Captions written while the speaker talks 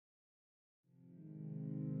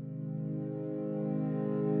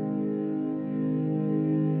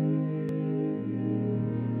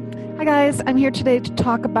Hi guys, I'm here today to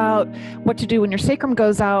talk about what to do when your sacrum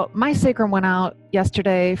goes out. My sacrum went out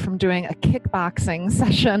yesterday from doing a kickboxing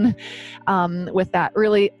session with that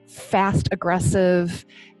really fast, aggressive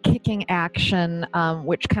kicking action,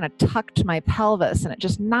 which kind of tucked my pelvis and it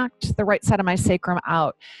just knocked the right side of my sacrum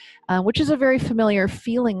out. Which is a very familiar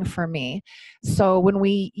feeling for me. So when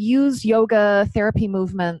we use yoga therapy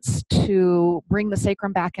movements to bring the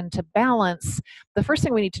sacrum back into balance, the first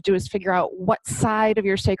thing we need to do is figure out what side of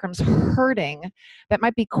your sacrum's hurting. That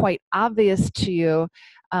might be quite obvious to you,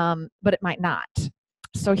 but it might not.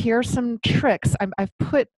 So here are some tricks. I've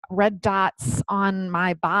put red dots on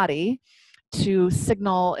my body to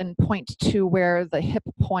signal and point to where the hip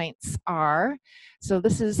points are. So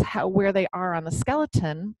this is where they are on the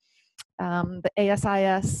skeleton. The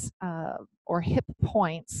ASIS or hip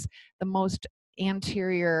points, the most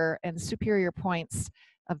anterior and superior points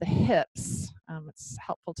of the hips. It's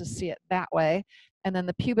helpful to see it that way. And then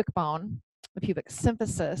the pubic bone, the pubic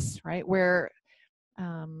symphysis, right, where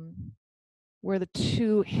the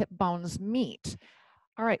two hip bones meet.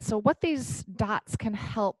 All right, so what these dots can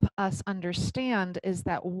help us understand is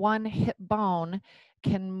that one hip bone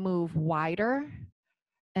can move wider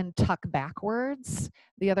and tuck backwards.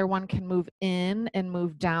 The other one can move in and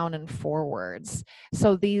move down and forwards.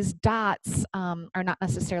 So these dots are not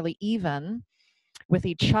necessarily even with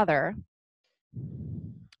each other.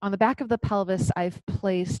 On the back of the pelvis, I've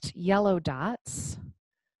placed yellow dots.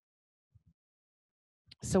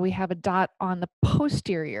 So we have a dot on the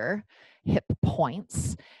posterior hip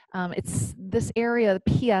points. It's this area,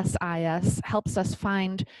 the PSIS, helps us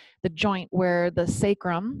find the joint where the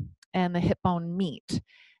sacrum and the hip bone meet.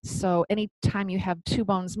 So anytime you have two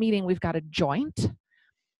bones meeting, we've got a joint.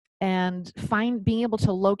 And being able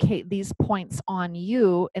to locate these points on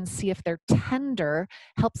you and see if they're tender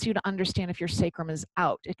helps you to understand if your sacrum is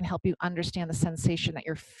out. It can help you understand the sensation that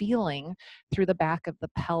you're feeling through the back of the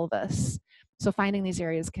pelvis. So finding these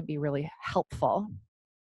areas can be really helpful.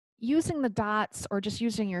 Using the dots or just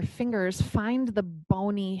using your fingers, find the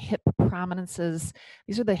bony hip prominences.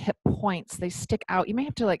 These are the hip points. They stick out. You may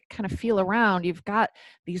have to kind of feel around. You've got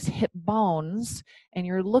these hip bones and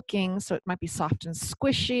you're looking, so it might be soft and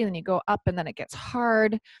squishy, and then you go up and then it gets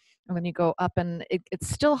hard, and then you go up and it's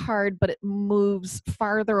still hard, but it moves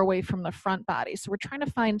farther away from the front body. So we're trying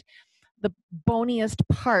to find the boniest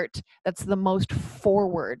part that's the most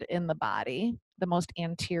forward in the body, the most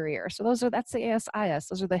anterior. So that's the ASIS,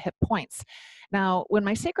 those are the hip points. Now, when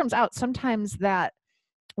my sacrum's out, sometimes that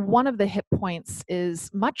one of the hip points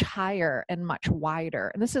is much higher and much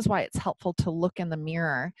wider. And this is why it's helpful to look in the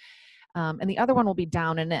mirror. And the other one will be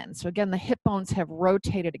down and in. So again, the hip bones have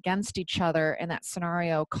rotated against each other in that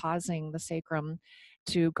scenario, causing the sacrum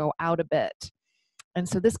to go out a bit. And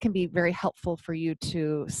so this can be very helpful for you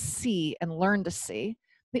to see and learn to see.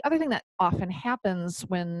 The other thing that often happens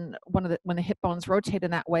when the hip bones rotate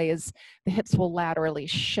in that way is the hips will laterally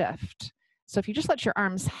shift. So if you just let your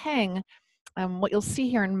arms hang, what you'll see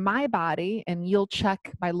here in my body, and you'll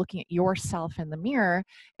check by looking at yourself in the mirror,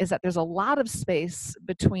 is that there's a lot of space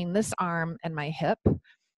between this arm and my hip,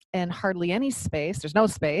 and hardly any space. There's no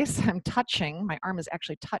space. My arm is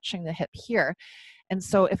actually touching the hip here. And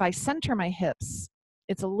so if I center my hips,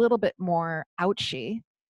 it's a little bit more ouchy.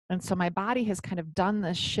 And so my body has kind of done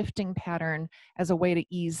this shifting pattern as a way to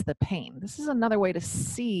ease the pain. This is another way to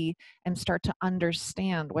see and start to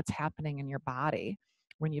understand what's happening in your body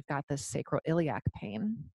when you've got this sacroiliac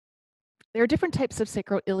pain. There are different types of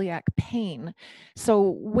sacroiliac pain.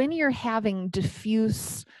 So when you're having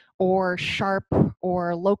diffuse or sharp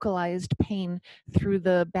or localized pain through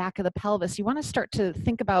the back of the pelvis, you want to start to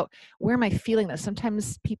think about, where am I feeling this?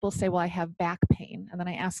 Sometimes people say, well, I have back pain. And then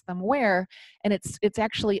I ask them where, and it's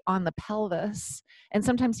actually on the pelvis. And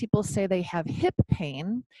sometimes people say they have hip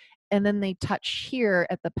pain, and then they touch here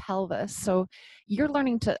at the pelvis. So you're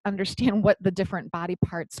learning to understand what the different body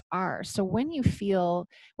parts are. So when you feel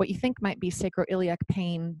what you think might be sacroiliac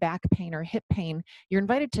pain, back pain, or hip pain, you're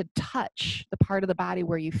invited to touch the part of the body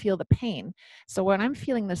where you feel the pain. So when I'm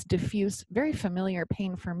feeling this diffuse, very familiar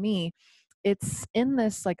pain for me, it's in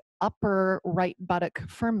this upper right buttock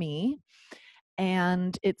for me.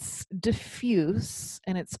 And it's diffuse,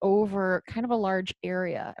 and it's over kind of a large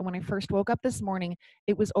area. And when I first woke up this morning,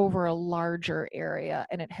 it was over a larger area,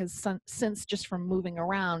 and it has since, just from moving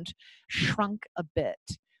around, shrunk a bit.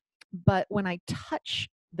 But when I touch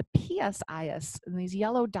the PSIS, and these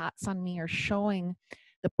yellow dots on me are showing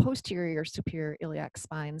the posterior superior iliac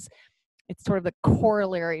spines, it's sort of the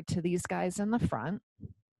corollary to these guys in the front,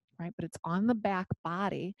 right? But it's on the back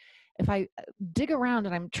body. If I dig around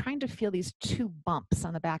and I'm trying to feel these two bumps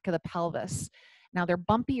on the back of the pelvis, Now they're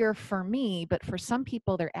bumpier for me, but for some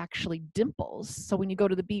people they're actually dimples. So when you go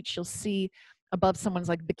to the beach, you'll see above someone's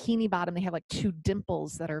like bikini bottom, they have like two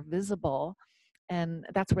dimples that are visible. And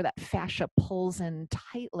that's where that fascia pulls in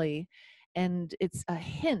tightly. And it's a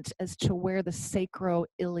hint as to where the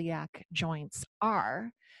sacroiliac joints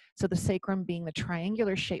are. So the sacrum being the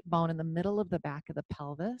triangular shaped bone in the middle of the back of the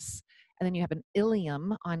pelvis. And then you have an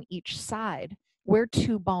ilium on each side. Where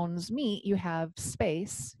two bones meet, you have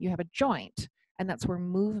space, you have a joint, and that's where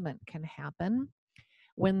movement can happen.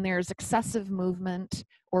 When there's excessive movement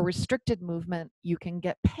or restricted movement, you can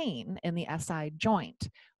get pain in the SI joint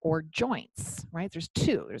or joints, right? There's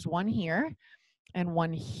two. There's one here and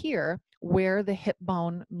one here where the hip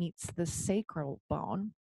bone meets the sacral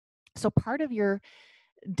bone. So part of your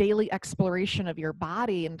daily exploration of your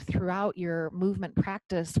body and throughout your movement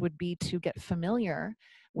practice would be to get familiar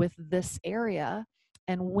with this area.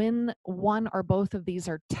 And when one or both of these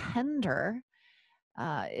are tender,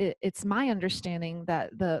 it's my understanding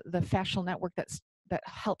that the fascial network that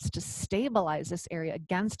helps to stabilize this area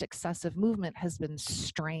against excessive movement has been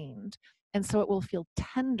strained. And so it will feel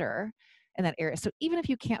tender in that area. So even if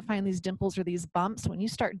you can't find these dimples or these bumps, when you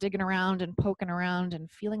start digging around and poking around and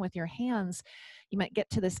feeling with your hands, you might get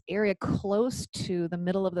to this area close to the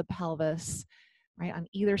middle of the pelvis, right, on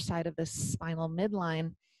either side of this spinal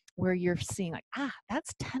midline, where you're seeing like,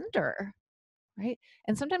 that's tender, right?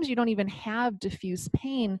 And sometimes you don't even have diffuse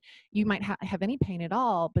pain. You might have any pain at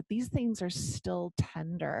all, but these things are still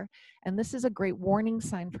tender. And this is a great warning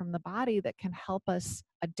sign from the body that can help us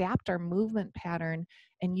adapt our movement pattern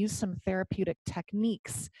and use some therapeutic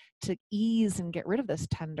techniques to ease and get rid of this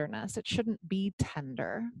tenderness. It shouldn't be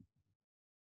tender.